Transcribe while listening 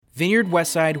Vineyard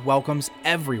Westside welcomes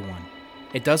everyone.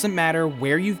 It doesn't matter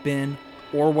where you've been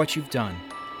or what you've done.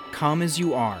 Come as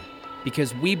you are,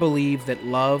 because we believe that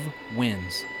love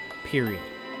wins. Period.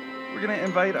 We're going to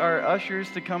invite our ushers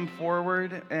to come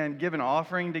forward and give an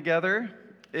offering together.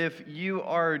 If you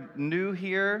are new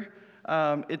here,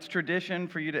 it's tradition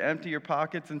for you to empty your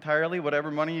pockets entirely,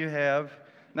 whatever money you have.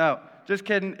 No, just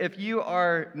kidding. If you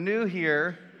are new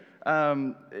here,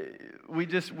 we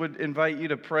just would invite you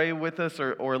to pray with us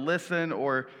or listen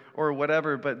or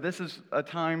whatever. But this is a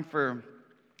time for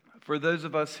those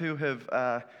of us who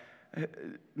have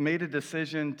made a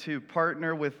decision to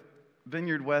partner with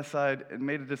Vineyard Westside and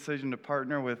made a decision to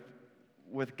partner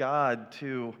with God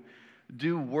to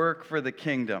do work for the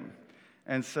kingdom.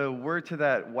 And so we're to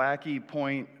that wacky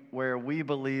point where we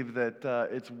believe that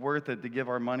it's worth it to give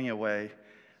our money away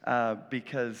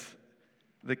because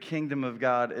the kingdom of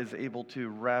God is able to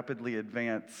rapidly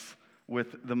advance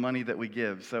with the money that we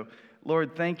give. So,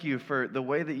 Lord, thank you for the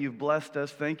way that you've blessed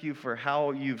us. Thank you for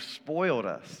how you've spoiled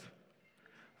us.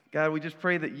 God, we just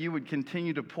pray that you would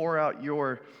continue to pour out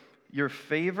your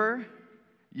favor,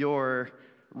 your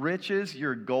riches,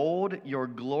 your gold, your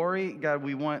glory. God,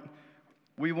 we want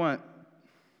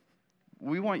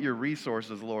your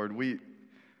resources, Lord. We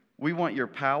want your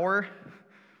power.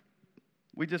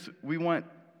 We want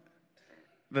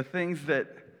the things that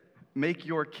make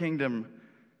your kingdom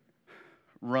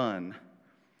run.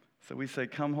 So we say,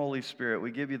 come, Holy Spirit.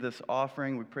 We give you this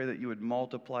offering. We pray that you would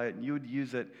multiply it and you would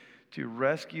use it to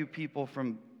rescue people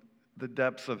from the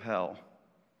depths of hell.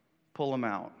 Pull them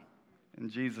out. In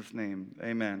Jesus' name,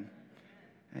 amen.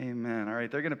 Amen. All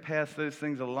right, they're going to pass those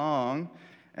things along.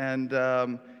 And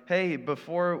hey,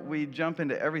 before we jump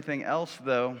into everything else,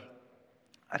 though,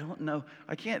 I don't know.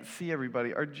 I can't see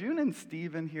everybody. Are June and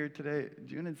Steve in here today?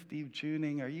 June and Steve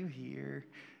Tuning, are you here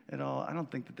at all? I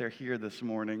don't think that they're here this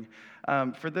morning.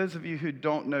 For those of you who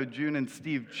don't know June and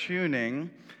Steve Tuning,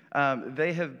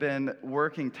 they have been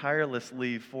working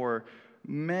tirelessly for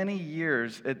many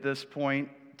years at this point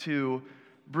to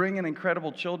bring an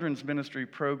incredible children's ministry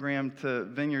program to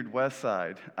Vineyard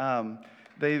Westside.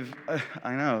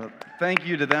 I know, thank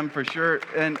you to them for sure.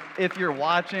 And if you're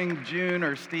watching, June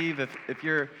or Steve, if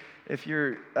you're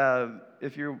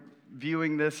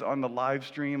viewing this on the live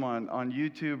stream on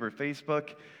YouTube or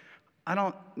Facebook, I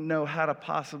don't know how to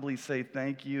possibly say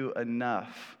thank you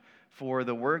enough for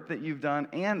the work that you've done.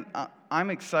 And I'm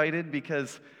excited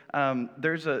because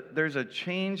there's a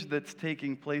change that's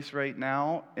taking place right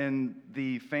now in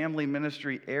the family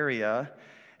ministry area,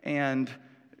 and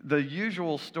the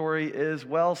usual story is,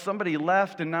 well, somebody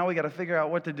left and now we got to figure out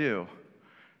what to do.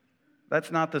 That's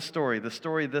not the story. The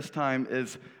story this time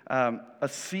is a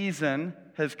season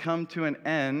has come to an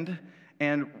end,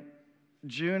 and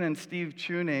June and Steve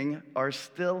Tuning are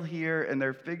still here, and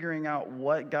they're figuring out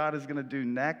what God is going to do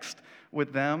next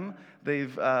with them.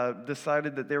 They've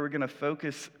decided that they were going to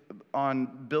focus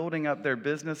on building up their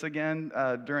business again.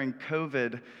 During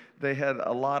COVID, they had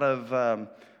a lot of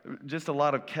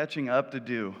catching up to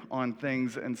do on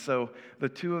things. And so the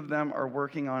two of them are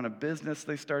working on a business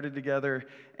they started together,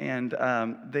 and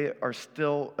they are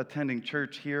still attending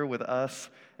church here with us.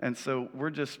 And so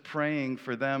we're just praying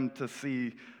for them to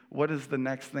see what is the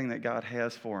next thing that God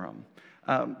has for them.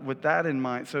 With that in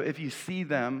mind, so if you see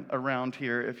them around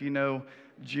here, if you know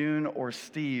June or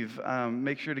Steve,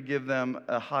 make sure to give them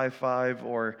a high five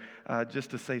or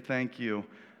just to say thank you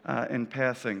in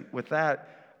passing. With that,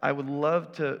 I would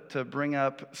love to bring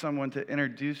up someone to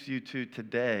introduce you to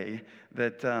today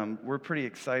that we're pretty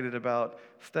excited about.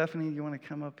 Stephanie, you want to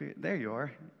come up here? There you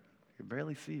are. I can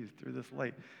barely see you through this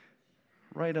light.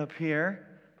 Right up here.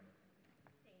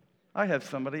 I have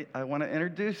somebody I want to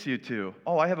introduce you to.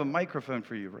 Oh, I have a microphone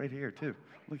for you right here, too.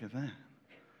 Look at that.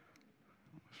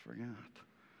 Almost forgot.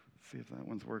 Let's see if that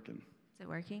one's working. Is it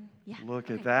working? Yeah.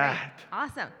 Look at that. Great.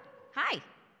 Awesome. Hi.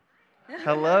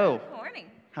 Hello. Good morning.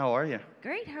 How are you?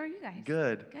 Great. How are you guys?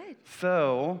 Good. Good.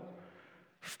 So,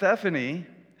 Stephanie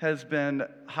has been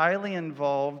highly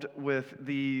involved with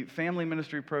the family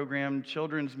ministry program,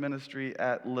 children's ministry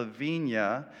at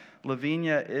Lavinia.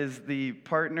 Lavinia is the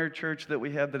partner church that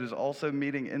we have that is also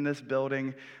meeting in this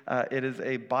building. It is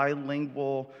a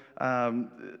bilingual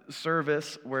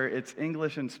service where it's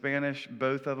English and Spanish,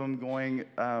 both of them going,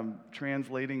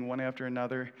 translating one after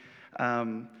another.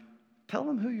 Tell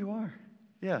them who you are.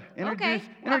 Yeah, introduce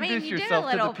you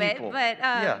yourself did a little to the people. bit,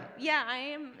 but yeah, I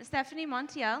am Stephanie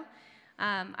Montiel.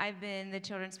 I've been the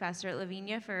children's pastor at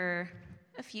Lavinia for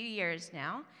a few years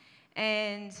now,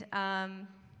 and I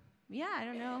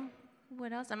don't know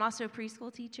what else. I'm also a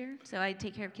preschool teacher, so I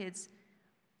take care of kids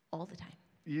all the time.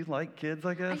 You like kids,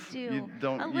 I guess? I do. You a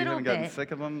little haven't gotten bit. sick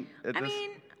of them?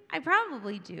 I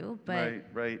probably do, but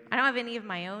Right. I don't have any of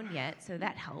my own yet, so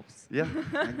that helps. Yeah,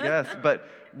 I guess. But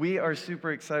we are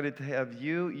super excited to have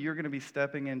you. You're going to be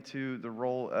stepping into the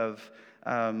role of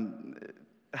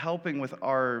helping with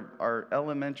our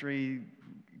elementary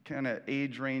kind of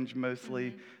age range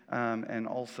mostly, and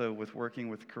also with working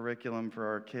with curriculum for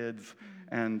our kids.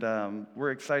 And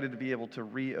we're excited to be able to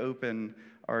reopen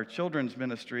our children's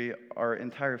ministry, our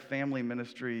entire family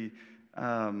ministry,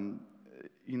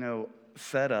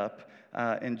 set up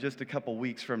in just a couple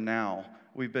weeks from now.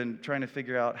 We've been trying to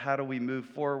figure out how do we move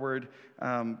forward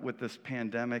with this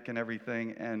pandemic and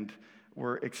everything, and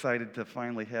we're excited to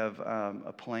finally have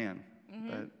a plan.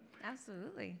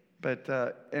 Absolutely.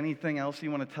 But anything else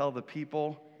you want to tell the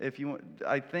people? If you want,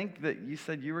 I think that you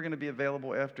said you were going to be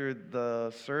available after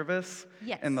the service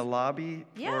in the lobby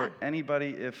for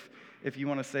anybody. If you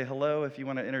want to say hello, if you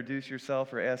want to introduce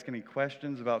yourself or ask any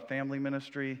questions about family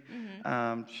ministry,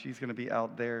 she's going to be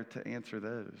out there to answer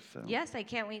those. So. Yes, I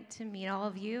can't wait to meet all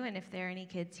of you, and if there are any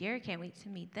kids here, I can't wait to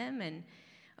meet them. And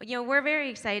we're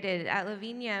very excited at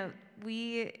Lavinia.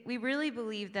 We really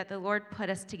believe that the Lord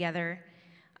put us together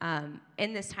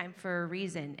in this time for a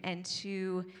reason, and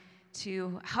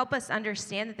to help us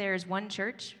understand that there is one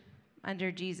church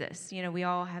under Jesus. We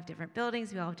all have different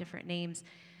buildings, we all have different names,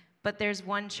 but there's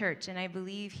one church, and I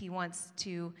believe he wants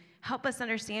to help us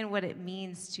understand what it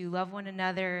means to love one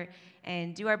another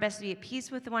and do our best to be at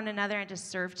peace with one another and to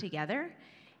serve together.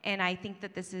 And I think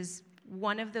that this is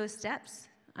one of those steps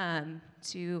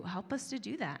to help us to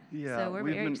do that. Yeah, so we're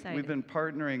very excited. We've been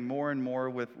partnering more and more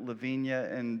with Lavinia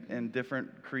and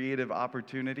different creative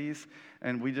opportunities,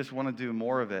 and we just want to do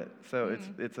more of it. So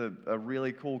it's a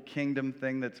really cool kingdom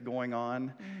thing that's going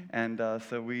on, and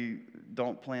so we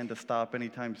don't plan to stop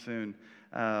anytime soon.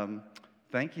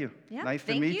 Thank you. Yeah, nice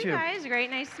to meet you. Thank you, guys. Great.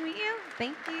 Nice to meet you.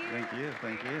 Thank you.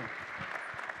 Thank you.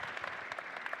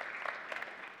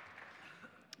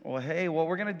 Well, hey, what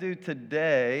we're going to do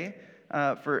today,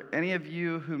 for any of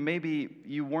you who maybe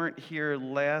you weren't here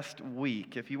last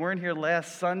week, if you weren't here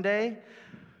last Sunday,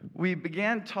 we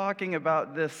began talking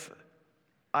about this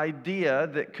idea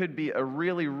that could be a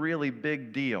really, really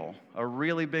big deal,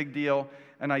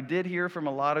 And I did hear from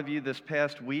a lot of you this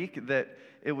past week that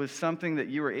it was something that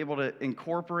you were able to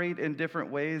incorporate in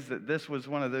different ways, that this was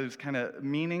one of those kind of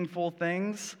meaningful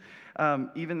things,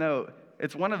 even though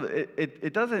it's one of the,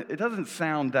 it doesn't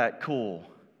sound that cool.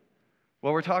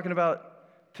 What we're talking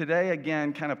about today,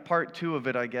 again, kind of part 2 of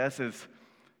it, I guess, is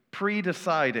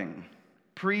pre-deciding.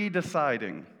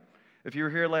 If you were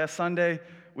here last Sunday,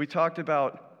 we talked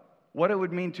about what it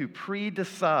would mean to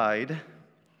pre-decide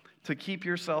to keep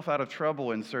yourself out of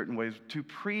trouble in certain ways, to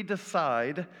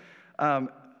pre-decide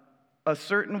a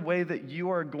certain way that you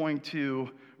are going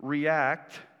to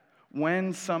react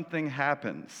when something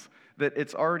happens, that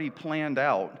it's already planned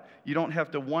out. You don't have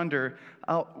to wonder,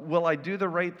 will I do the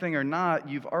right thing or not?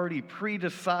 You've already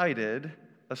pre-decided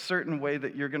a certain way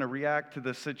that you're going to react to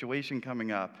this situation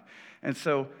coming up. And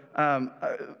so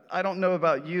I don't know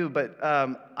about you, but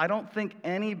I don't think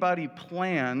anybody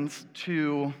plans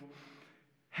to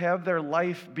have their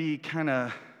life be kind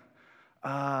of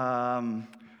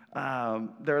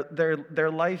their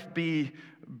life be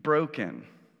broken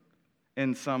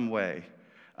in some way.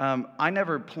 I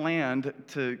never planned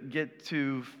to get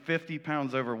to 50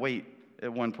 pounds overweight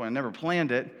at one point. I never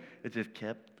planned it. It just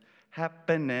kept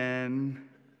happening.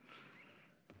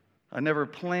 I never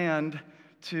planned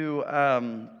to,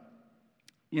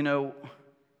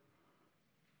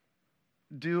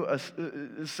 do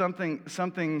something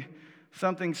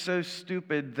so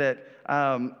stupid that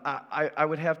I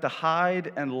would have to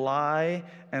hide and lie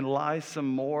some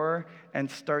more and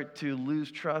start to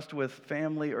lose trust with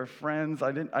family or friends.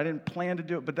 I didn't plan to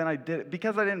do it, but then I did it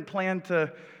because I didn't plan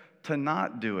to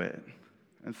not do it.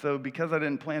 And so because I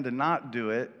didn't plan to not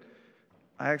do it,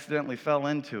 I accidentally fell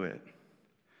into it.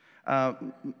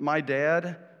 My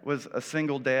dad was a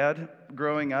single dad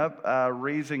growing up,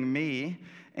 raising me,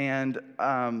 and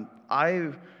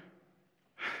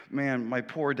man, my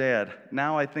poor dad.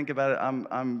 Now I think about it,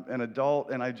 I'm an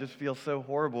adult, and I just feel so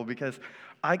horrible because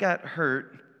I got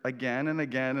hurt again and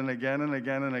again and again and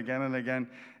again and again and again,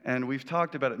 and we've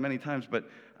talked about it many times, but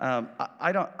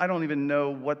I don't even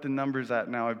know what the number's at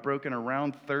now. I've broken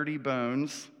around 30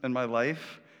 bones in my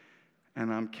life,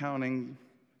 and I'm counting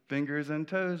fingers and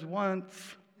toes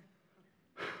once.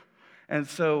 And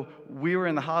so we were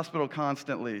in the hospital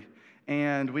constantly,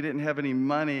 and we didn't have any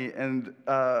money, and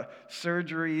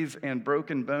surgeries and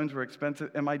broken bones were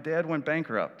expensive, and my dad went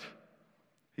bankrupt.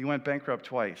 He went bankrupt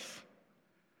twice.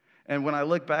 And when I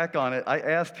look back on it, I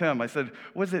asked him, I said,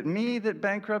 was it me that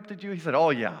bankrupted you? He said, oh,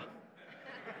 yeah.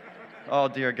 Oh,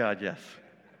 dear God, yes.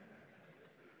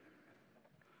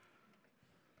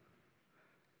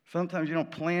 Sometimes you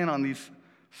don't plan on these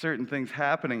certain things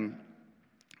happening,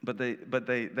 but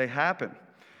they happen.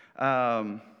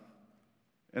 And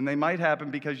they might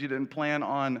happen because you didn't plan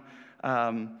on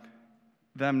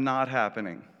them not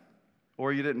happening,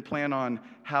 or you didn't plan on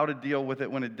how to deal with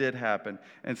it when it did happen.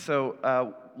 And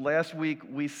so last week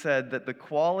we said that the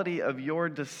quality of your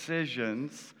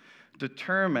decisions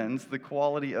determines the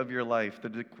quality of your life.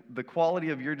 The quality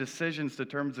of your decisions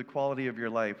determines the quality of your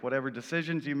life. Whatever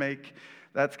decisions you make,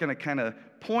 that's going to kind of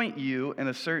point you in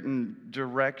a certain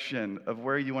direction of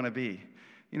where you want to be.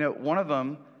 You know, one of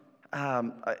them,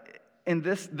 and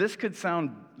this could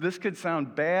sound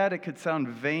bad, it could sound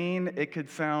vain, it could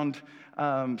sound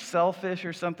selfish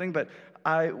or something, but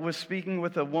I was speaking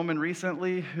with a woman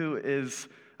recently who is,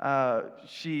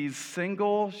 she's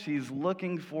single, she's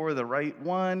looking for the right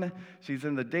one, she's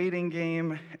in the dating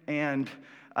game, and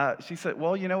she said,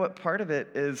 well, you know what, part of it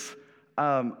is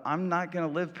I'm not going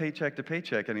to live paycheck to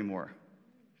paycheck anymore.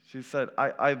 She said,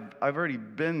 I've already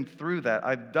been through that,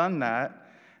 I've done that,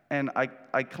 and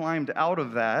I climbed out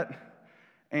of that,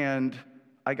 and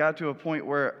I got to a point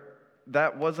where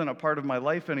that wasn't a part of my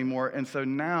life anymore. And so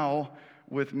now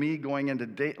with me going into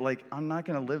date, like, I'm not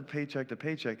going to live paycheck to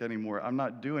paycheck anymore. I'm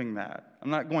not doing that. I'm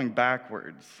not going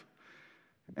backwards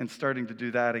and starting to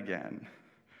do that again.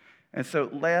 And so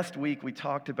last week we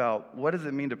talked about what does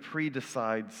it mean to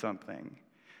pre-decide something.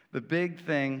 The big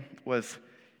thing was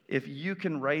if you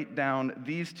can write down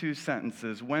these two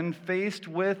sentences, when faced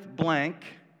with blank,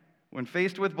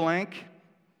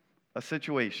 a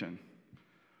situation,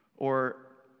 or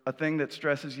a thing that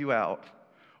stresses you out,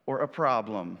 or a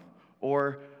problem,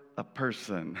 or a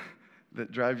person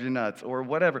that drives you nuts, or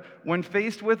whatever. When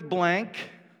faced with blank,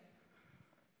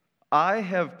 I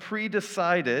have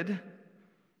pre-decided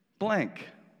blank.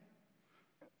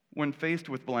 When faced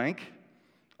with blank,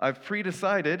 I've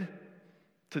pre-decided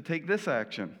to take this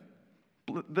action,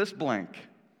 this blank.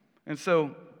 And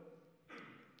so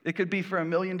it could be for a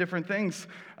million different things.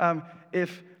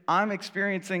 If I'm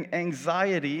experiencing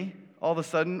anxiety all of a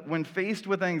sudden, when faced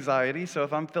with anxiety, so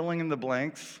if I'm filling in the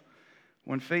blanks,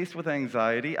 when faced with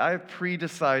anxiety, I've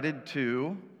pre-decided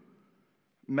to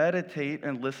meditate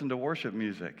and listen to worship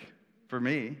music. For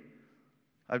me,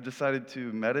 I've decided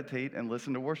to meditate and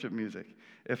listen to worship music.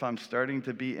 If I'm starting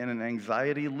to be in an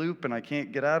anxiety loop and I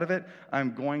can't get out of it,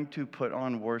 I'm going to put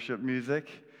on worship music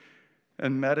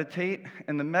and meditate.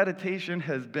 And the meditation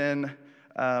has been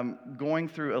going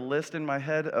through a list in my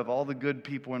head of all the good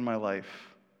people in my life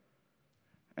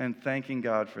and thanking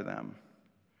God for them.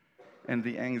 And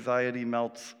the anxiety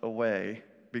melts away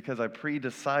because I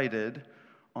pre-decided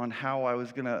on how I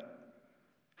was gonna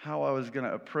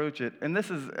approach it. And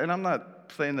I'm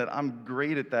not saying that I'm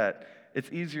great at that. It's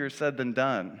easier said than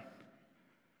done.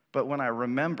 But when I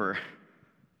remember,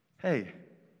 hey,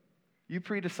 you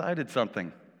pre-decided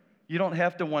something. You don't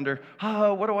have to wonder,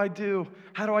 what do I do?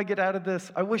 How do I get out of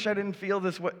this? I wish I didn't feel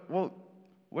this way. Well,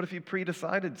 what if you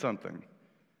pre-decided something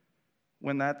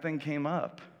when that thing came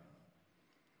up?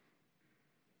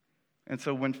 And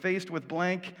so when faced with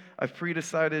blank, I've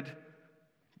pre-decided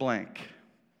blank.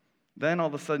 Then all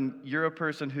of a sudden, you're a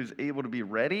person who's able to be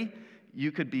ready.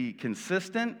 You could be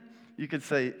consistent. You could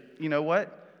say, you know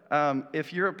what?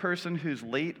 If you're a person who's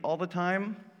late all the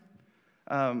time,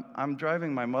 I'm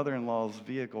driving my mother-in-law's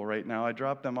vehicle right now. I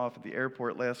dropped them off at the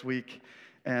airport last week,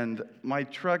 and my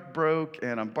truck broke,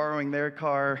 and I'm borrowing their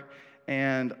car,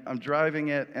 and I'm driving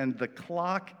it, and the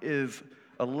clock is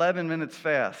 11 minutes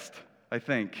fast, I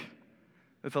think.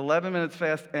 It's 11 minutes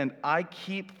fast, and I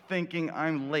keep thinking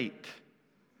I'm late.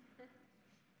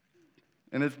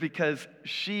 And it's because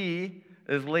she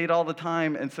is late all the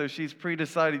time, and so she's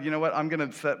pre-decided, you know what, I'm going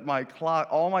to set my clock,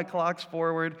 all my clocks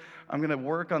forward. I'm going to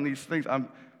work on these things.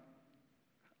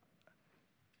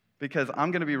 Because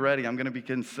I'm going to be ready. I'm going to be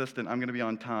consistent. I'm going to be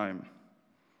on time.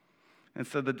 And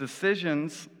so the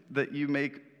decisions that you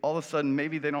make, all of a sudden,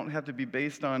 maybe they don't have to be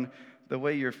based on the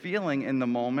way you're feeling in the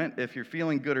moment, if you're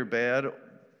feeling good or bad,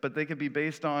 but they could be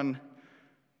based on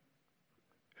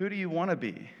who do you want to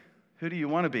be? Who do you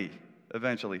want to be?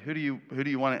 Eventually, who do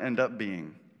you want to end up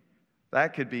being?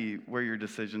 That could be where your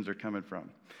decisions are coming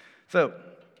from. So,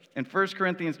 in 1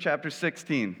 Corinthians chapter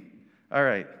 16, all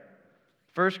right,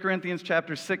 1 Corinthians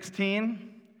chapter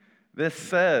 16, this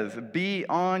says, be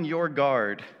on your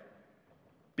guard.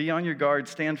 Be on your guard,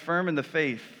 stand firm in the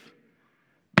faith,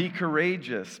 be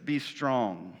courageous, be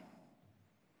strong.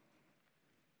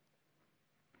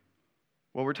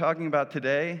 What we're talking about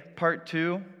today, part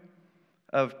 2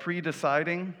 of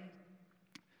pre-deciding.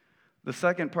 The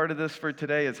second part of this for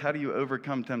today is how do you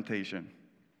overcome temptation?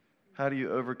 How do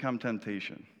you overcome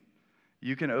temptation?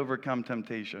 You can overcome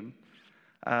temptation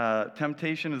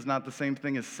Temptation is not the same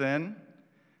thing as sin.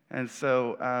 And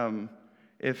so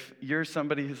if you're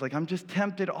somebody who's like, I'm just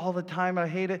tempted all the time, I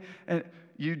hate it, and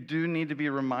you do need to be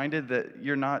reminded that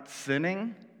you're not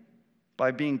sinning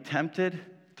by being tempted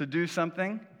to do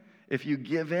something. If you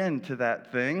give in to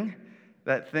that thing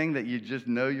that you just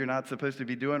know you're not supposed to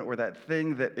be doing, or that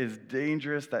thing that is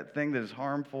dangerous, that thing that is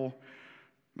harmful,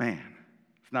 man,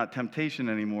 it's not temptation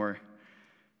anymore.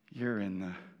 You're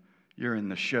in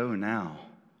the show now.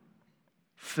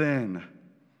 Sin.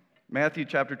 Matthew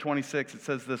chapter 26, it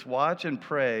says this, watch and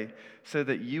pray so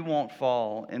that you won't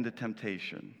fall into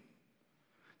temptation.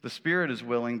 The spirit is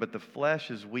willing, but the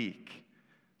flesh is weak.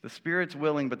 The spirit's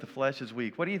willing, but the flesh is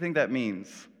weak. What do you think that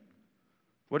means?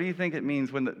 What do you think it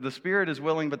means when the spirit is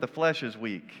willing, but the flesh is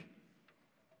weak?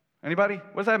 Anybody?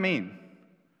 What does that mean?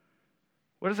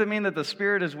 What does it mean that the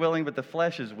spirit is willing, but the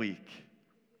flesh is weak?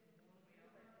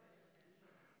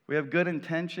 We have good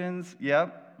intentions.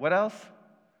 Yep. What else?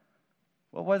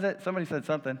 What was it? Somebody said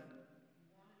something.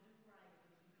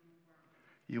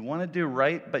 You want to do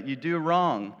right, but you do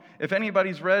wrong. If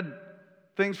anybody's read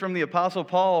things from the Apostle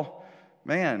Paul,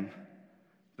 man,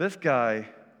 this guy,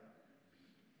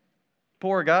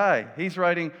 poor guy, he's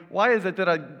writing, why is it that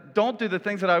I don't do the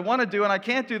things that I want to do and I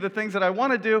can't do the things that I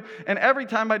want to do? And every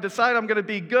time I decide I'm going to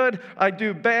be good, I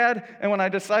do bad. And when I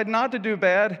decide not to do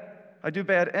bad, I do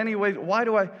bad anyway. Why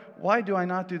do I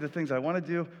not do the things I want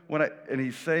to do? And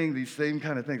he's saying these same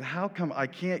kind of things. How come I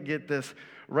can't get this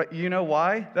right? You know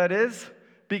why that is?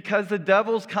 Because the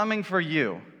devil's coming for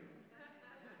you.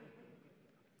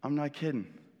 I'm not kidding.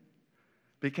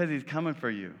 Because he's coming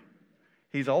for you.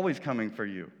 He's always coming for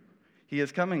you. He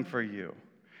is coming for you.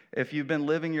 If you've been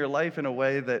living your life in a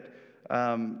way that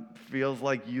feels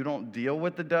like you don't deal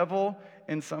with the devil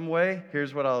in some way,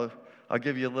 here's what I'll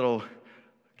give you a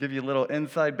little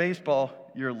inside baseball.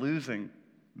 You're losing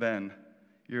then.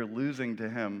 You're losing to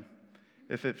him.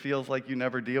 If it feels like you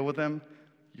never deal with him,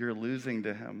 you're losing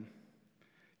to him.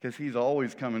 Because he's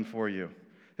always coming for you.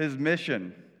 His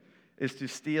mission is to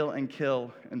steal and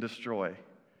kill and destroy.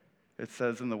 It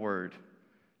says in the Word.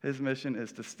 His mission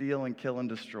is to steal and kill and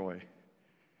destroy.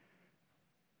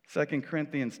 2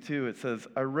 Corinthians 2, it says,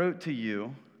 I wrote to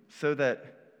you so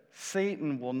that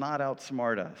Satan will not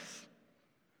outsmart us.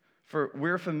 For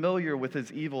we're familiar with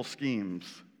his evil schemes.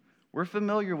 We're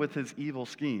familiar with his evil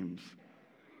schemes.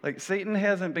 Like, Satan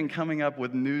hasn't been coming up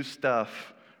with new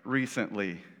stuff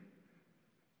recently.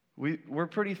 We're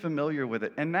pretty familiar with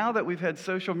it. And now that we've had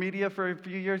social media for a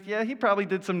few years, yeah, he probably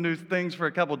did some new things for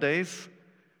a couple days.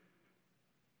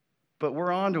 But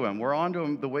we're onto him. We're onto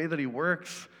him the way that he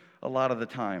works a lot of the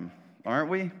time. Aren't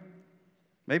we?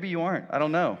 Maybe you aren't. I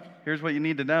don't know. Here's what you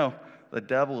need to know. The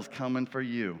devil's coming for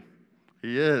you.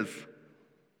 He is.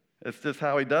 It's just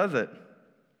how he does it.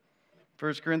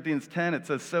 1 Corinthians 10, it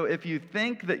says, so if you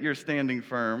think that you're standing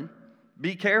firm,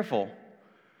 be careful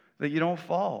that you don't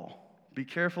fall. Be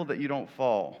careful that you don't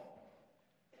fall.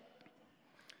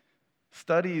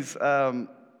 Studies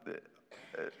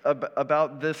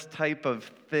about this type of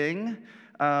thing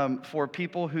for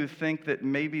people who think that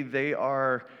maybe they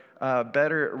are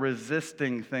better at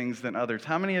resisting things than others.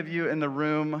 How many of you in the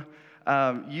room,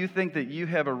 you think that you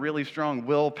have a really strong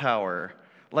willpower?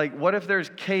 Like, what if there's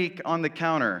cake on the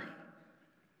counter?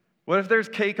 What if there's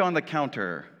cake on the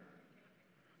counter?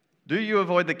 Do you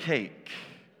avoid the cake?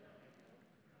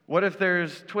 What if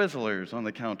there's Twizzlers on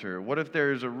the counter? What if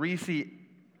there's a Reese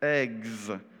eggs?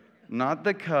 Not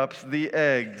the cups, the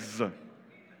eggs.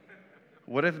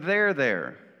 What if they're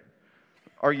there?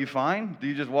 Are you fine? Do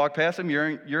you just walk past them?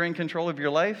 You're in control of your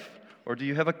life? Or do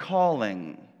you have a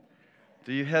calling?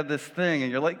 Do you have this thing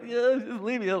and you're like, yeah, just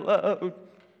leave me alone?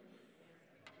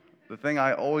 The thing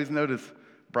I always notice,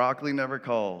 broccoli never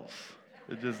calls.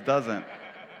 It just doesn't.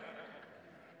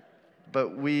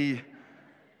 But we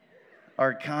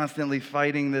are constantly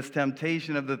fighting this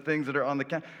temptation of the things that are on the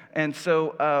counter. And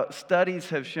so studies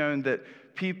have shown that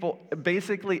people,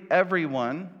 basically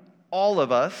everyone, all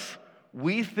of us,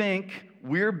 we think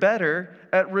we're better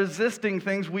at resisting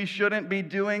things we shouldn't be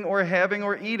doing or having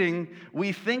or eating.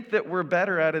 We think that we're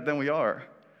better at it than we are.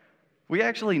 We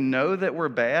actually know that we're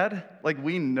bad, like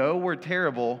we know we're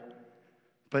terrible,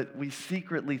 but we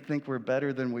secretly think we're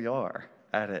better than we are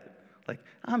at it. Like,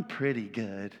 I'm pretty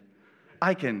good.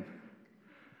 I can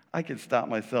stop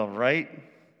myself, right?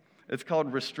 It's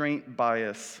called restraint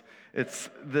bias. It's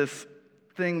this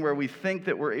thing where we think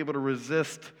that we're able to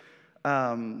resist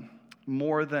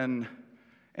more than,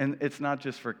 and it's not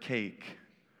just for cake.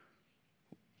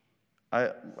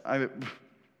 I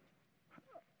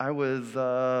was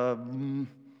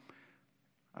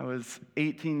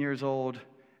 18 years old,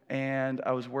 and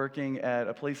I was working at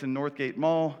a place in Northgate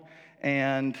Mall,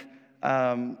 and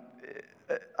I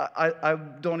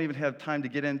don't even have time to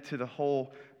get into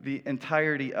the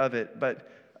entirety of it, but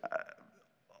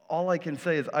all I can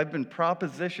say is I've been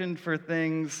propositioned for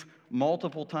things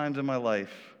multiple times in my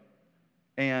life,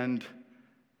 and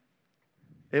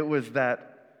it was that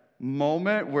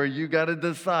moment where you got to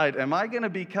decide, am I going to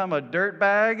become a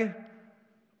dirtbag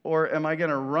or am I going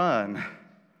to run?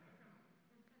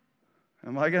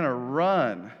 Am I going to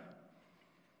run?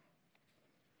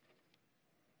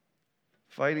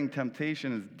 Fighting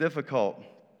temptation is difficult.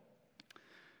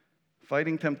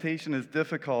 Fighting temptation is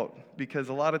difficult because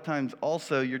a lot of times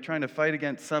also you're trying to fight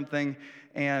against something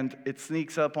and it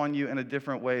sneaks up on you in a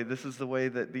different way. This is the way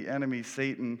that the enemy,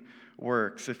 Satan,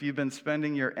 works. If you've been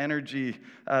spending your energy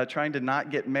trying to not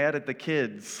get mad at the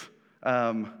kids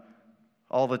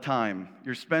all the time,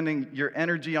 you're spending your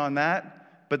energy on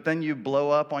that, but then you blow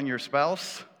up on your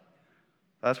spouse.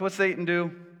 That's what Satan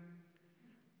do.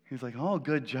 He's like, oh,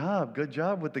 good job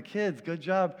with the kids, good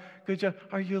job.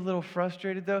 Are you a little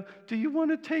frustrated though? Do you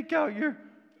want to take out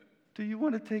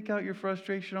your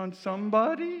frustration on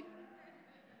somebody?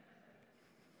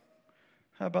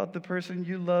 How about the person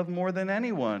you love more than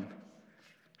anyone?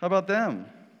 How about them?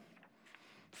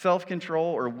 Self-control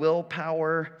or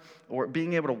willpower or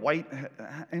being able to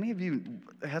any of you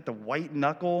had to white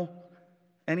knuckle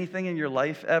anything in your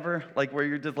life ever? Like where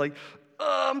you're just like,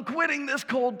 oh, I'm quitting this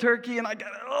cold turkey and I got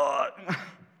it.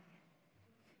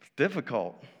 It's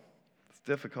difficult.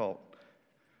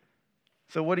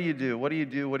 So what do you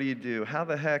do? How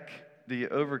the heck do you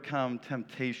overcome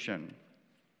temptation?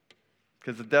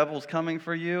 Because the devil's coming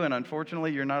for you, and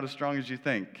unfortunately, you're not as strong as you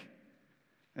think.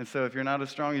 And so if you're not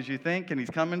as strong as you think and he's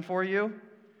coming for you,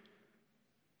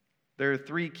 there are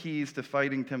 3 keys to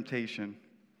fighting temptation.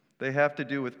 They have to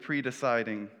do with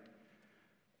pre-deciding.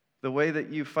 The way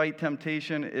that you fight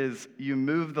temptation is you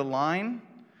move the line,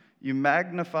 you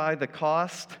magnify the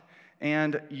cost,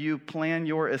 and you plan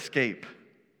your escape.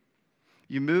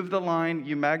 You move the line,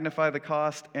 you magnify the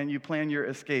cost, and you plan your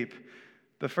escape.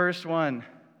 The first one,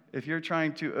 if you're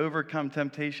trying to overcome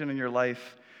temptation in your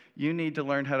life, you need to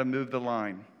learn how to move the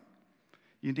line.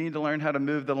 You need to learn how to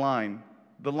move the line.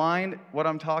 The line, what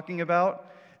I'm talking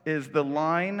about, is the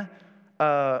line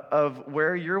of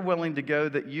where you're willing to go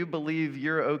that you believe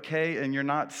you're okay and you're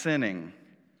not sinning.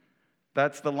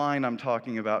 That's the line I'm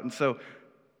talking about. And so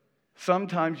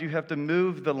sometimes you have to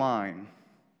move the line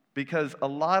because a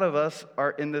lot of us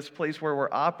are in this place where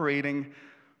we're operating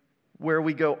where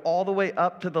we go all the way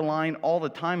up to the line all the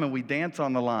time and we dance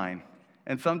on the line.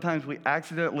 And sometimes we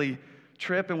accidentally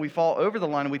trip and we fall over the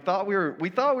line and we thought we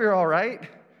were all right,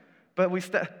 but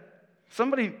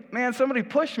somebody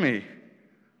pushed me.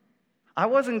 I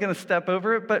wasn't going to step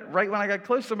over it, but right when I got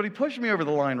close, somebody pushed me over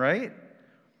the line, right?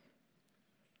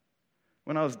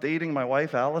 When I was dating my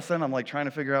wife, Allison, I'm like trying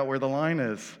to figure out where the line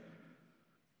is.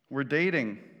 We're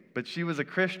dating, but she was a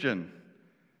Christian,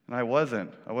 and I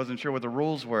wasn't. I wasn't sure what the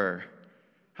rules were.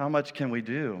 How much can we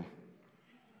do?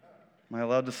 Am I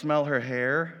allowed to smell her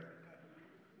hair?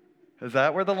 Is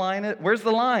that where the line is? Where's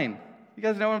the line? You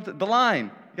guys know the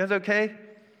line. You guys okay?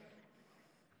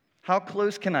 How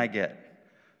close can I get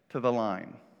to the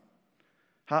line?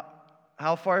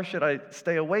 How far should I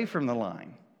stay away from the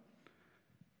line?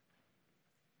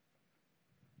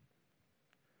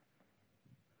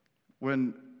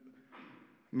 When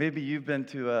maybe you've been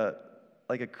to a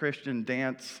Christian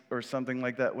dance or something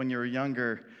like that when you were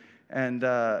younger, and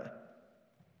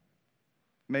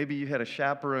maybe you had a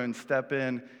chaperone step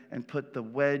in and put the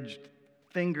wedged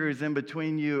fingers in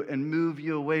between you and move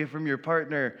you away from your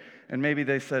partner, and maybe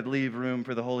they said, leave room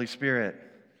for the Holy Spirit.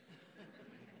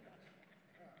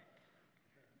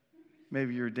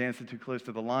 Maybe you were dancing too close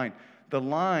to the line. The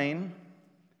line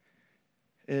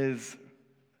is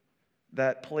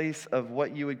that place of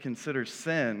what you would consider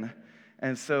sin.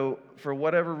 And so, for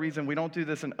whatever reason, we don't do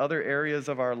this in other areas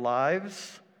of our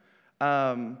lives.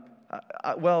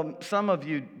 Well, some of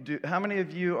you do. How many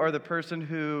of you are the person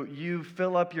who you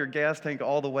fill up your gas tank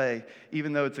all the way,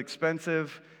 even though it's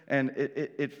expensive and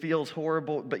it feels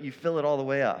horrible, but you fill it all the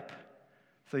way up,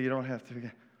 so you don't have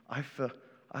to?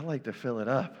 I like to fill it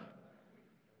up.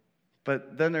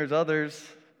 But then there's others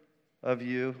of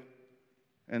you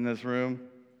in this room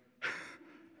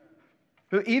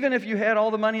who, even if you had all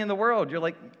the money in the world, you're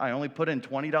like, I only put in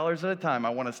 $20 at a time.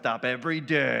 I want to stop every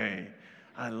day.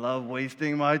 I love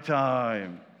wasting my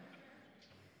time.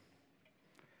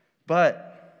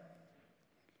 But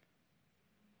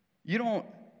you don't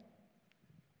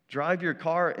drive your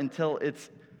car until it's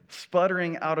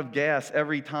sputtering out of gas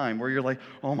every time, where you're like,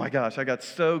 oh my gosh, I got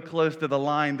so close to the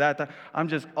line that I'm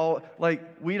just all, like,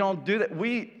 we don't do that.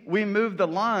 We move the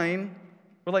line.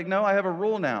 We're like, no, I have a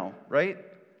rule now, right?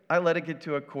 I let it get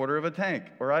to a quarter of a tank,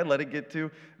 or I let it get to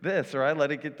this, or I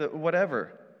let it get to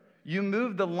whatever. You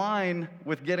move the line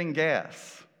with getting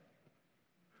gas.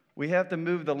 We have to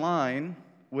move the line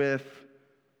with,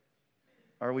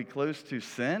 are we close to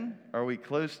sin? Are we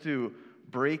close to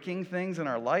breaking things in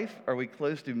our life? Are we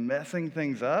close to messing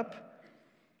things up?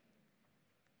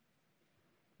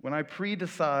 When I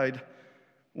pre-decide,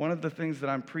 one of the things that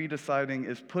I'm pre-deciding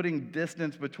is putting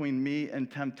distance between me and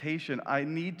temptation. I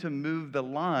need to move the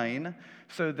line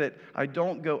so that I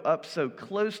don't go up so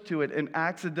close to it and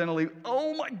accidentally,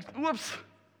 whoops.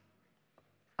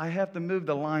 I have to move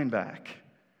the line back.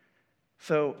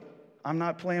 So I'm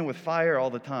not playing with fire all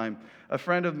the time. A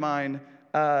friend of mine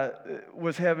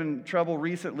was having trouble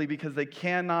recently because they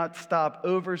cannot stop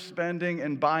overspending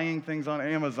and buying things on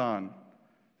Amazon.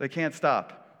 They can't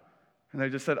stop. And they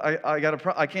just said,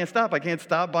 I can't stop. I can't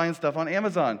stop buying stuff on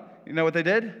Amazon. You know what they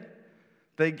did?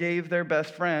 They gave their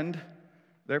best friend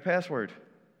their password.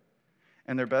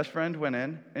 And their best friend went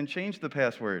in and changed the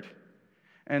password.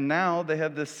 And now they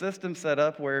have this system set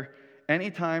up where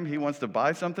anytime he wants to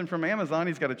buy something from Amazon,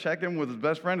 he's got to check in with his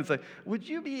best friend and say, would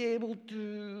you be able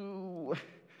to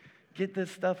get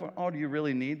this stuff? Oh, do you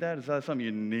really need that? Is that something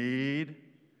you need?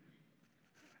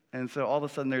 And so all of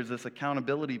a sudden there's this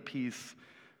accountability piece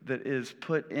that is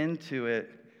put into it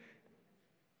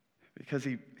because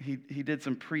he did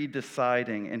some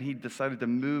pre-deciding and he decided to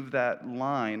move that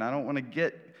line. I don't want to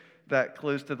get that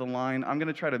close to the line. I'm going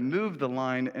to try to move the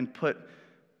line and put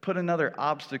another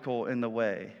obstacle in the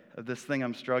way of this thing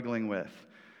I'm struggling with.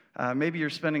 Maybe you're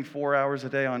spending 4 hours a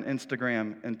day on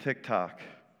Instagram and TikTok.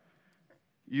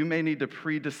 You may need to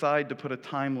pre-decide to put a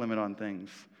time limit on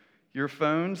things. Your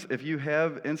phones, if you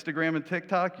have Instagram and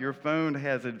TikTok, your phone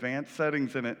has advanced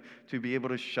settings in it to be able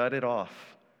to shut it off.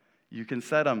 You can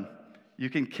set them. You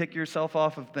can kick yourself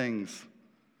off of things.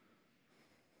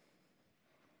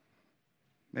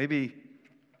 Maybe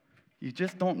you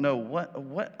just don't know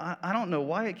what I don't know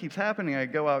why it keeps happening. I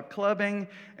go out clubbing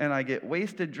and I get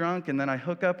wasted drunk and then I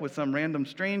hook up with some random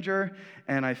stranger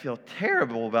and I feel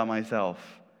terrible about myself.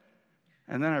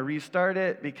 And then I restart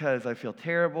it because I feel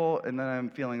terrible, and then I'm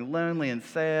feeling lonely and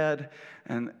sad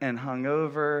and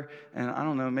hungover, and I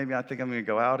don't know, maybe I think I'm going to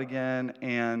go out again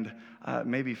and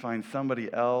maybe find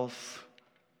somebody else.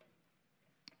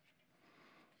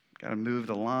 Got to move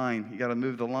the line. You got to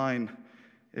move the line.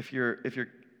 If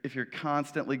you're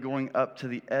constantly going up to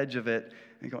the edge of it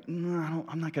and go, no,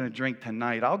 I'm not going to drink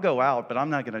tonight. I'll go out, but I'm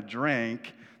not going to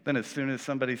drink. Then as soon as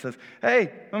somebody says,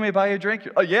 hey, let me buy you a drink.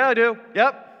 Oh, yeah, I do.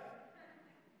 Yep.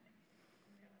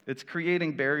 It's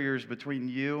creating barriers between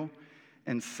you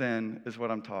and sin is what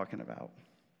I'm talking about.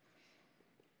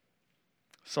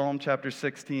 Psalm chapter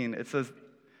 16, it says,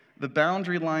 the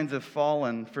boundary lines have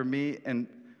fallen for me in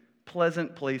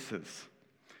pleasant places.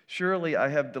 Surely I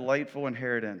have delightful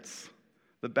inheritance.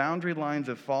 The boundary lines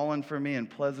have fallen for me in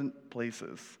pleasant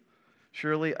places.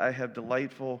 Surely I have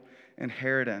delightful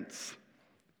inheritance.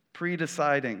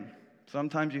 Pre-deciding.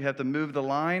 Sometimes you have to move the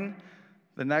line.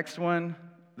 The next one,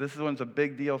 this one's a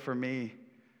big deal for me.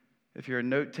 If you're a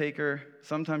note taker,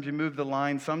 sometimes you move the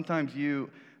line. Sometimes you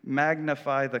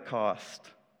magnify the cost.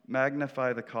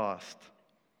 Magnify the cost.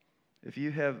 If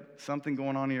you have something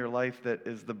going on in your life that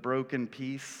is the broken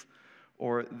piece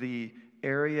or the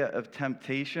area of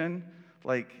temptation,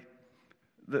 like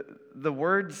the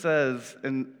word says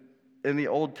in the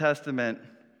Old Testament,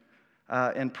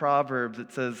 in Proverbs,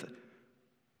 it says,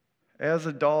 as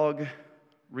a dog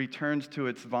returns to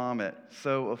its vomit,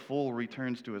 so a fool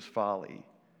returns to his folly.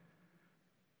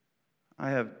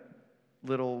 I have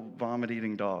little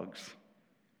vomit-eating dogs.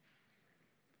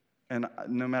 And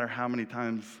no matter how many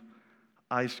times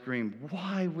I scream,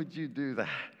 why would you do that?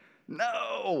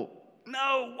 No,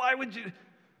 why would you?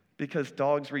 Because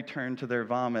dogs return to their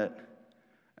vomit.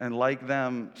 And like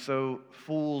them, so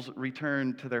fools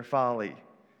return to their folly.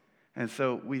 And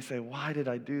so we say, why did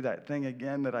I do that thing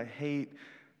again that I hate?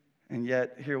 And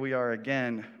yet, here we are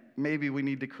again. Maybe we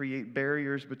need to create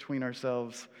barriers between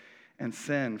ourselves and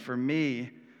sin. For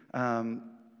me,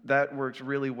 that works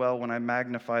really well when I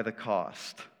magnify the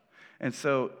cost. And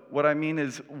so what I mean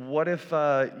is, what if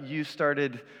you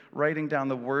started writing down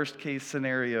the worst case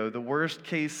scenario, the worst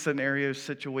case scenario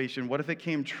situation? What if it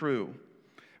came true?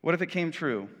 What if it came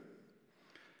true?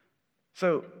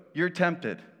 So you're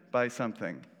tempted by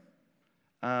something.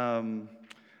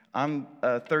 I'm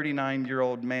a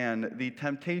 39-year-old man. The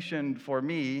temptation for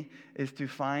me is to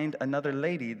find another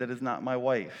lady that is not my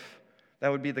wife. That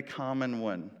would be the common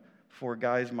one. for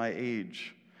guys my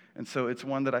age. And so it's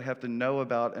one that I have to know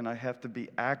about, and I have to be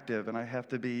active, and I have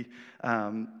to be,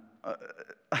 I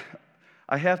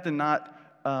have to not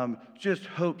just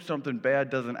hope something bad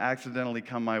doesn't accidentally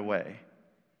come my way,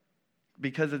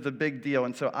 because it's a big deal.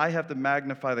 And so I have to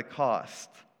magnify the cost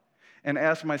and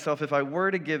ask myself, if I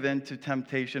were to give in to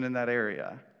temptation in that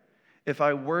area, if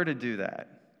I were to do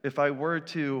that, if I were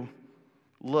to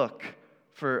look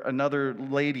for another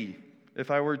lady,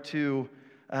 if I were to,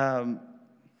 then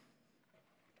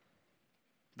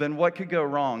what could go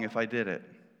wrong if I did it?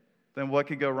 Then what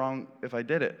could go wrong if I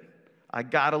did it? I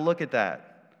got to look at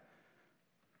that.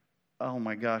 Oh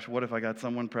my gosh, what if I got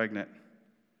someone pregnant?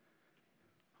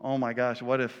 Oh my gosh,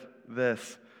 what if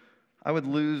this? I would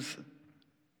lose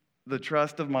the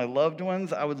trust of my loved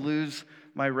ones. I would lose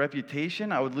my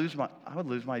reputation. I would lose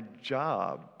my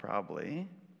job, probably.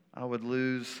 I would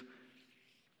lose,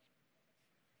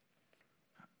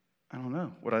 I don't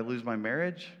know, would I lose my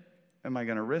marriage? Am I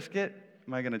going to risk it?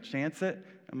 Am I going to chance it?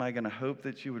 Am I going to hope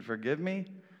that you would forgive me?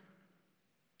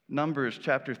 Numbers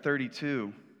chapter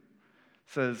 32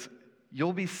 says,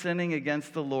 you'll be sinning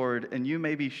against the Lord, and you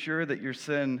may be sure that your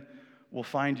sin will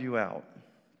find you out.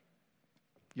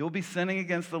 You'll be sinning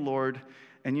against the Lord,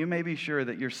 and you may be sure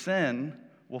that your sin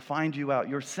will find you out.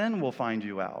 Your sin will find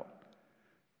you out.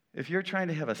 If you're trying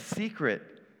to have a secret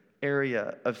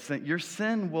area of sin, your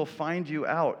sin will find you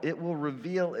out. It will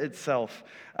reveal itself.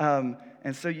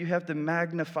 And so you have to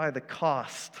magnify the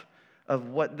cost of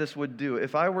what this would do.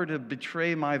 If I were to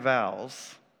betray my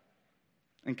vows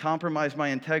and compromise my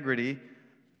integrity,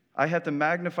 I have to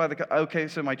magnify okay,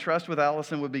 so my trust with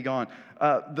Allison would be gone.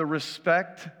 The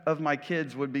respect of my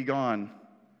kids would be gone.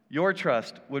 Your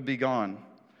trust would be gone.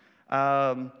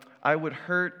 I would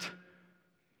hurt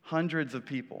hundreds of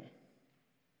people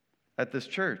at this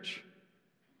church.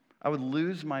 I would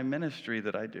lose my ministry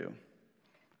that I do.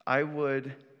 I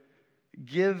would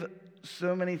give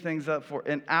so many things up for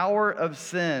an hour of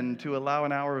sin, to allow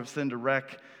an hour of sin to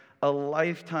wreck a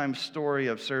lifetime story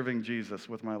of serving Jesus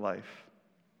with my life.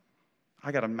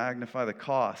 I got to magnify the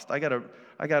cost. I got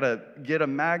to get a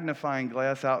magnifying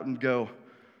glass out and go,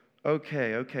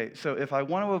 okay. So if I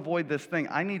want to avoid this thing,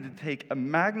 I need to take a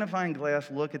magnifying glass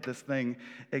look at this thing,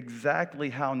 exactly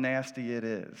how nasty it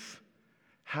is.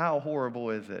 How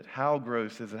horrible is it? How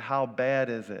gross is it? How bad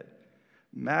is it?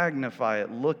 Magnify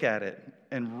it, look at it,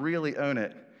 and really own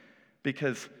it.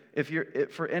 Because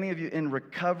for any of you in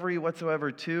recovery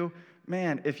whatsoever too,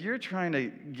 man, if you're trying to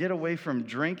get away from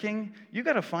drinking, you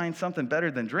got to find something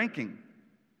better than drinking.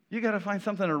 You got to find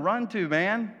something to run to,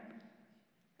 man.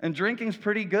 And drinking's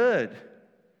pretty good.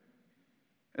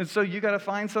 And so you got to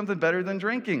find something better than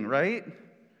drinking, right?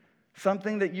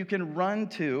 Something that you can run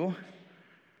to,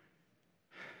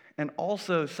 and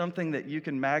also something that you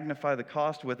can magnify the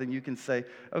cost with, and you can say,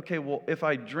 okay, well, if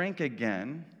I drink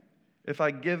again, if I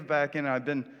give back in, I've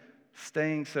been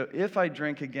staying, so if I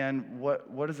drink again,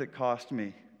 what does it cost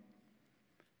me?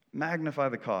 Magnify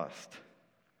the cost.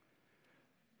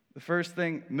 The first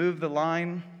thing, move the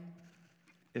line.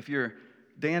 If you're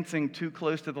dancing too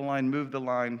close to the line, move the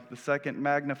line. The second,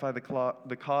 magnify the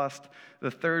cost.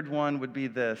 The third one would be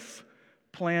this: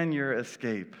 plan your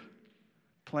escape.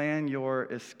 Plan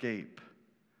your escape.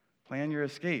 Plan your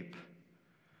escape.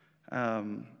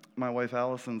 My wife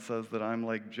Allison says that I'm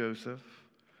like Joseph.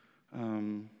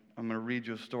 I'm going to read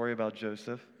you a story about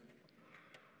Joseph.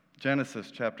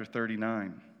 Genesis chapter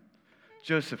 39.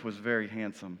 Joseph was very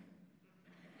handsome.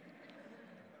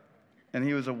 And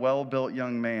he was a well-built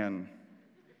young man.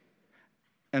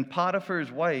 And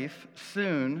Potiphar's wife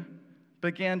soon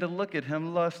began to look at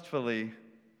him lustfully.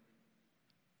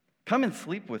 Come and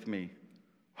sleep with me.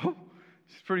 Oh,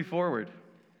 she's pretty forward.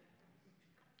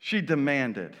 She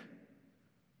demanded.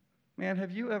 Man,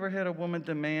 have you ever had a woman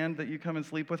demand that you come and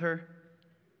sleep with her?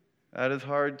 That is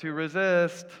hard to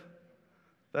resist.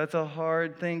 That's a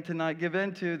hard thing to not give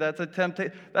into. That's going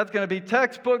to be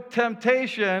textbook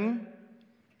temptation.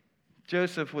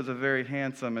 Joseph was a very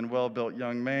handsome and well-built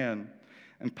young man,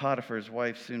 and Potiphar's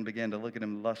wife soon began to look at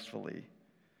him lustfully.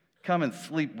 Come and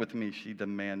sleep with me, she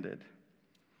demanded.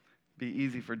 Be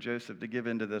easy for Joseph to give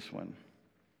into this one.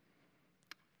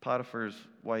 Potiphar's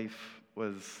wife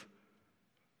was,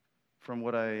 from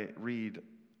what I read,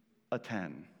 a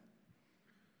 10.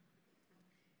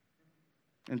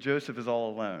 And Joseph is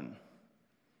all alone.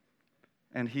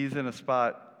 And he's in a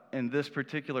spot in this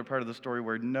particular part of the story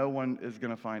where no one is going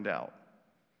to find out.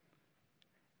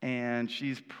 And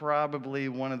she's probably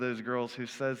one of those girls who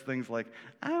says things like,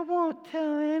 I won't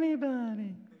tell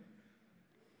anybody.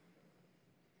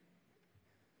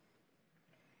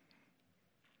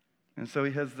 And so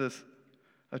he has this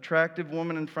attractive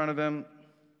woman in front of him,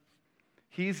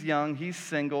 He's young, he's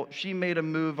single. She made a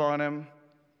move on him.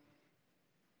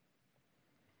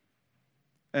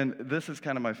 And this is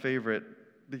kind of my favorite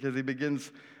because he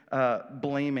begins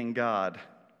blaming God.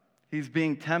 He's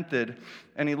being tempted,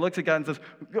 and he looks at God and says,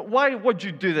 why would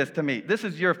you do this to me? This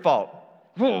is your fault.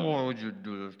 Why would you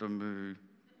do this to me?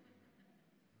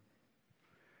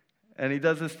 And he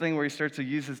does this thing where he starts to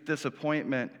use his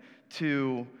disappointment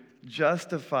to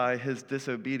justify his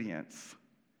disobedience.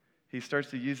 He starts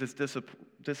to use his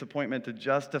disappointment to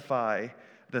justify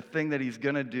the thing that he's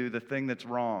going to do, the thing that's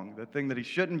wrong, the thing that he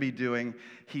shouldn't be doing.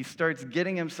 He starts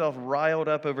getting himself riled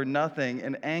up over nothing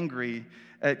and angry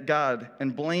at God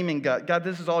and blaming God. God,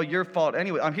 this is all your fault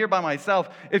anyway. I'm here by myself.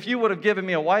 If you would have given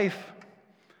me a wife,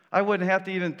 I wouldn't have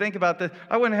to even think about this.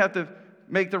 I wouldn't have to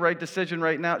make the right decision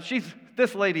right now.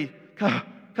 This lady,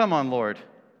 come on, Lord.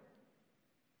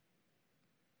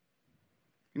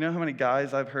 You know how many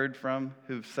guys I've heard from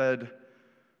who've said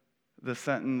the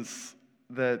sentence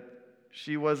that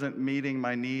she wasn't meeting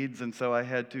my needs and so I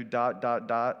had to ...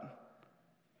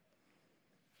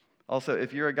 Also,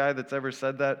 if you're a guy that's ever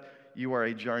said that, you are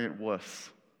a giant wuss.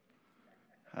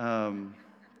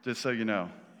 Just so you know.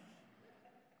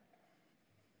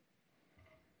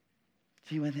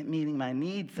 She wasn't meeting my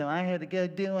needs, so I had to go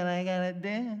do what I gotta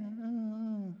do.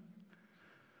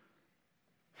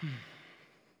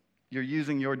 You're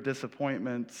using your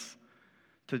disappointments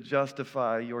to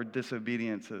justify your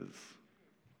disobediences.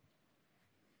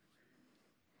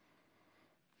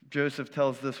 Joseph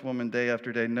tells this woman day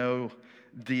after day, no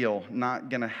deal, not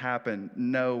gonna happen,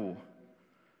 no.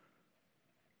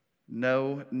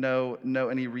 No, no, no.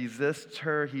 And he resists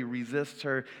her,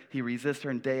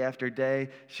 and day after day,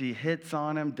 she hits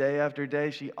on him day after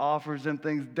day. She offers him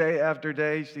things day after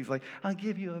day. She's like, I'll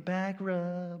give you a back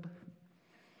rub.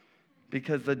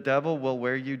 Because the devil will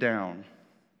wear you down.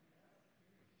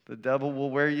 The devil will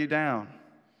wear you down.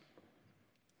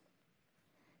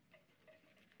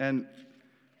 And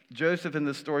Joseph in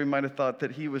this story might have thought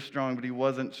that he was strong, but he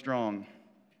wasn't strong.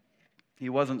 He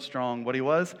wasn't strong. What he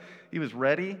was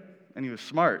ready and he was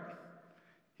smart.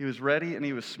 He was ready and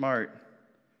he was smart.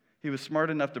 He was smart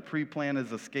enough to pre-plan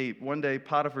his escape. One day,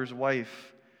 Potiphar's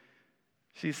wife,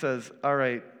 she says, all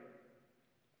right,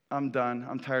 I'm done.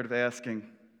 I'm tired of asking.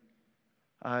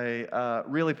 I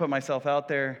really put myself out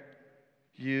there.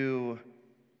 You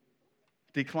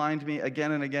declined me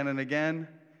again and again and again.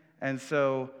 And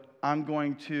so I'm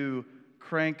going to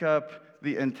crank up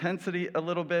the intensity a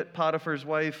little bit. Potiphar's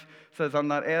wife says, I'm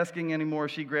not asking anymore.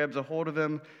 She grabs a hold of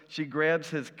him. She grabs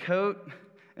his coat,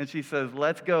 and she says,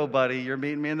 let's go, buddy. You're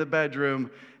meeting me in the bedroom.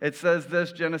 It says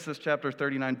this, Genesis chapter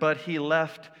 39, but he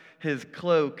left his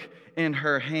cloak in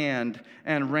her hand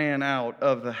and ran out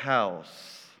of the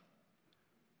house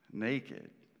naked.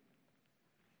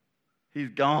 He's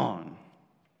gone.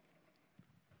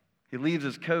 He leaves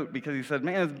his coat because he said,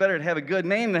 man, it's better to have a good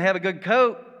name than have a good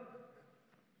coat.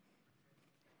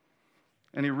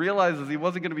 And he realizes he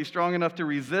wasn't going to be strong enough to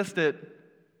resist it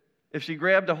if she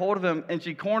grabbed a hold of him and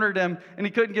she cornered him and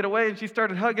he couldn't get away and she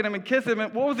started hugging him and kissing him.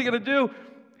 And what was he going to do?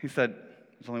 He said,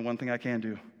 there's only one thing I can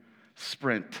do.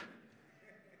 Sprint.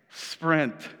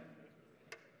 Sprint.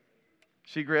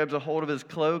 She grabs a hold of his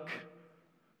cloak.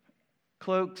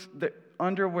 Cloaks, the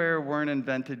underwear weren't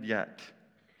invented yet.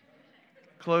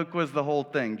 Cloak was the whole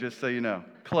thing, just so you know.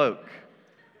 Cloak.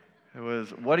 It was,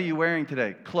 what are you wearing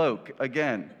today? Cloak,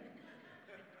 again.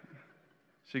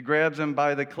 She grabs him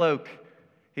by the cloak.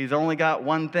 He's only got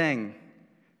one thing.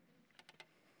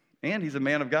 And he's a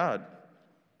man of God.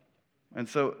 And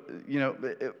so,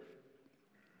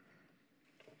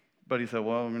 but he said,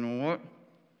 well, you know what?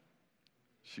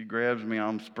 She grabs me,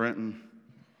 I'm sprinting.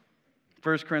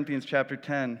 1 Corinthians chapter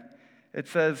 10, it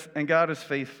says, and God is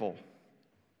faithful.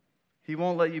 He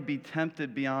won't let you be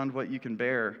tempted beyond what you can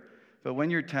bear. But when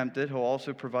you're tempted, he'll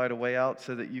also provide a way out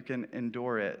so that you can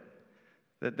endure it.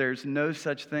 That there's no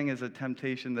such thing as a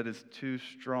temptation that is too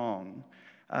strong.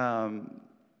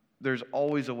 There's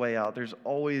always a way out. There's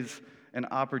always an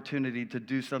opportunity to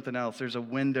do something else. There's a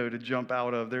window to jump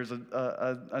out of. There's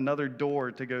another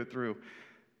door to go through.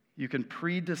 You can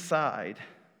pre-decide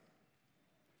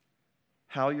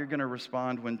how you're going to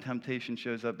respond when temptation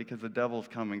shows up because the devil's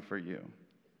coming for you.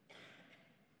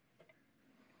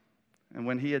 And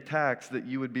when he attacks, that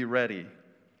you would be ready.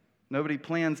 Nobody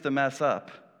plans to mess up.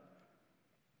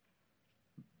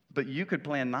 But you could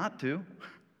plan not to.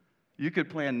 You could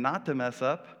plan not to mess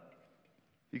up.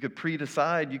 You could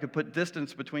pre-decide. You could put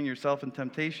distance between yourself and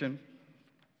temptation.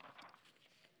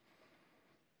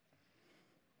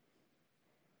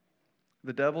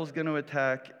 The devil's going to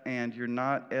attack, and you're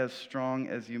not as strong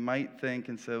as you might think,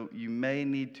 and so you may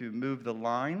need to move the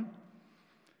line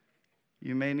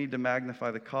You may need to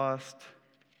magnify the cost.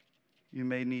 You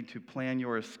may need to plan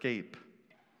your escape.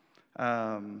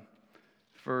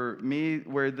 For me,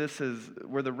 where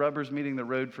the rubber's meeting the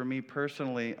road for me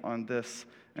personally on this,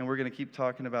 and we're going to keep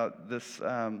talking about this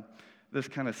this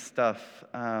kind of stuff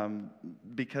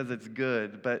because it's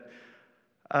good, but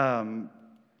I'm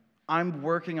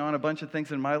working on a bunch of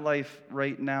things in my life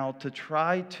right now to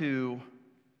try to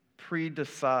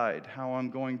pre-decide how I'm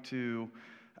going to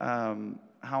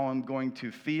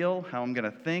feel, how I'm going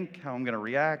to think, how I'm going to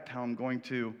react, how I'm going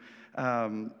to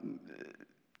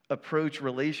approach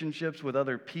relationships with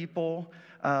other people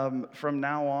from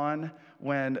now on.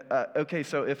 When,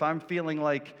 so if I'm feeling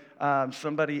like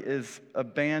somebody is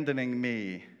abandoning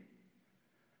me,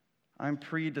 I'm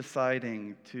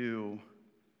pre-deciding to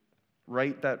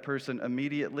write that person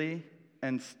immediately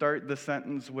and start the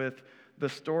sentence with, the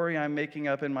story I'm making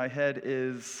up in my head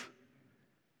is,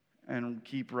 and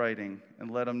keep writing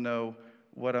and let them know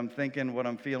what I'm thinking, what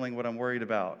I'm feeling, what I'm worried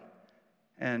about.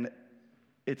 And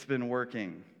it's been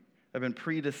working. I've been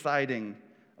pre-deciding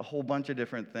a whole bunch of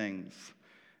different things.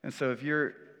 And so if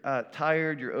you're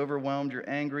tired, you're overwhelmed, you're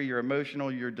angry, you're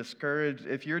emotional, you're discouraged,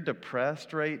 if you're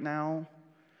depressed right now,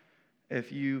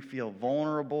 if you feel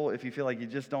vulnerable, if you feel like you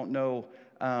just don't know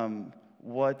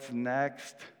what's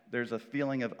next, there's a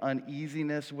feeling of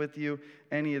uneasiness with you,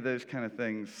 any of those kind of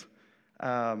things,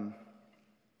 I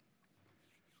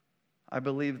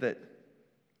believe that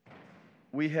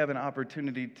we have an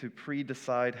opportunity to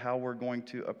pre-decide how we're going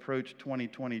to approach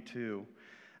 2022.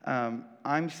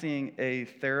 I'm seeing a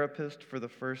therapist for the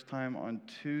first time on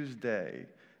Tuesday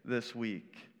this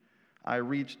week. I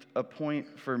reached a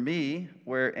point for me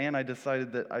where, and I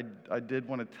decided that I did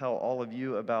want to tell all of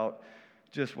you about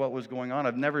just what was going on.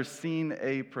 I've never seen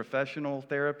a professional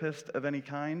therapist of any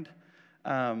kind,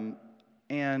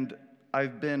 and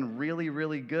I've been really,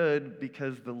 really good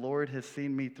because the Lord has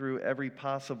seen me through every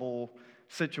possible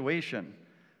situation.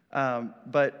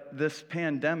 But this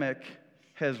pandemic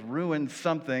has ruined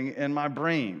something in my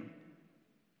brain.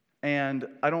 And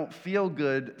I don't feel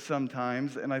good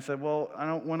sometimes. And I said, well,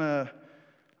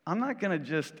 I'm not going to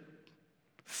just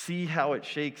see how it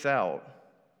shakes out.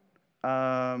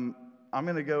 I'm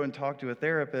going to go and talk to a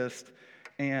therapist,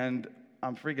 and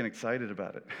I'm freaking excited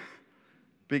about it.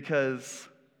 Because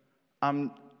I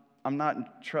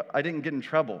didn't get in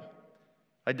trouble.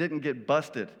 I didn't get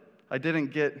busted. I didn't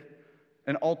get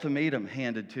an ultimatum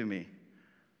handed to me.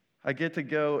 I get to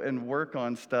go and work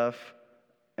on stuff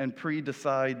and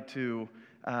pre-decide to,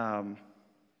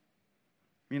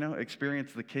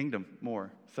 experience the kingdom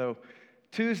more. So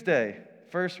Tuesday,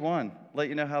 first one, let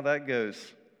you know how that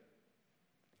goes.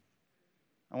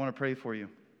 I want to pray for you.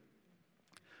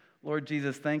 Lord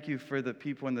Jesus, thank you for the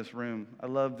people in this room. I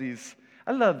love these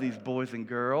boys and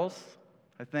girls.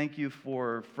 I thank you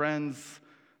for friends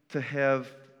to have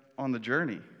on the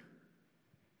journey.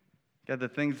 God, the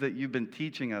things that you've been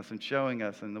teaching us and showing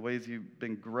us and the ways you've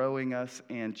been growing us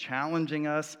and challenging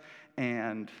us.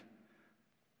 And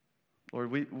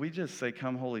Lord, we just say,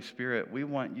 come Holy Spirit. We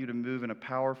want you to move in a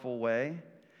powerful way.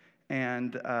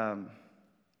 And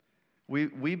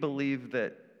we believe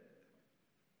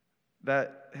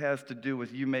that has to do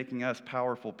with you making us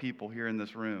powerful people here in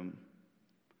this room.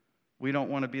 We don't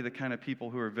want to be the kind of people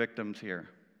who are victims here.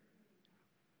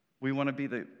 We want to be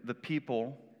the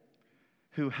people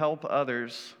who help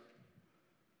others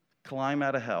climb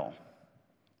out of hell.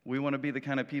 We want to be the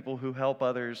kind of people who help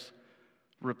others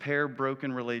repair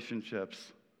broken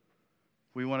relationships.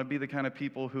 We want to be the kind of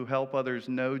people who help others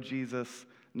know Jesus,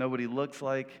 know what he looks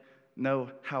like, know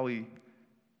how he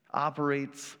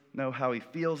operates, know how he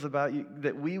feels about you,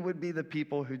 that we would be the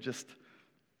people who just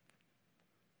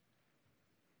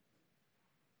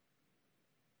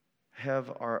have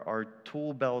our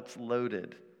tool belts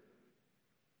loaded.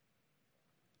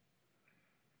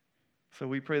 So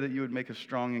we pray that you would make us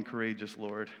strong and courageous,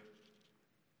 Lord.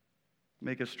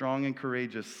 Make us strong and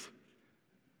courageous.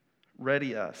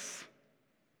 Ready us.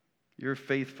 You're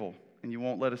faithful, and you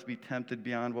won't let us be tempted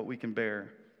beyond what we can bear.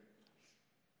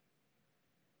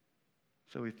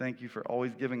 So we thank you for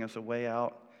always giving us a way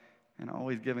out and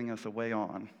always giving us a way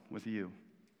on with you.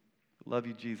 We love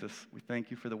you, Jesus. We thank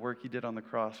you for the work you did on the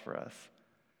cross for us.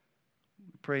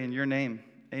 We pray in your name.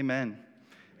 Amen.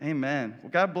 Amen. Well,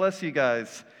 God bless you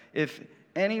guys. If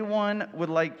anyone would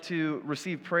like to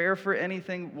receive prayer for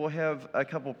anything, we'll have a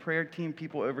couple prayer team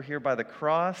people over here by the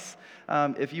cross.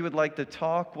 If you would like to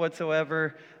talk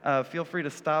whatsoever, feel free to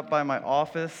stop by my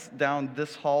office down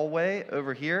this hallway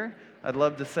over here. I'd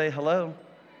love to say hello.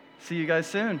 See you guys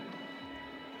soon.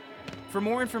 For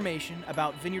more information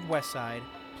about Vineyard Westside,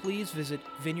 please visit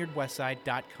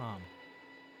vineyardwestside.com.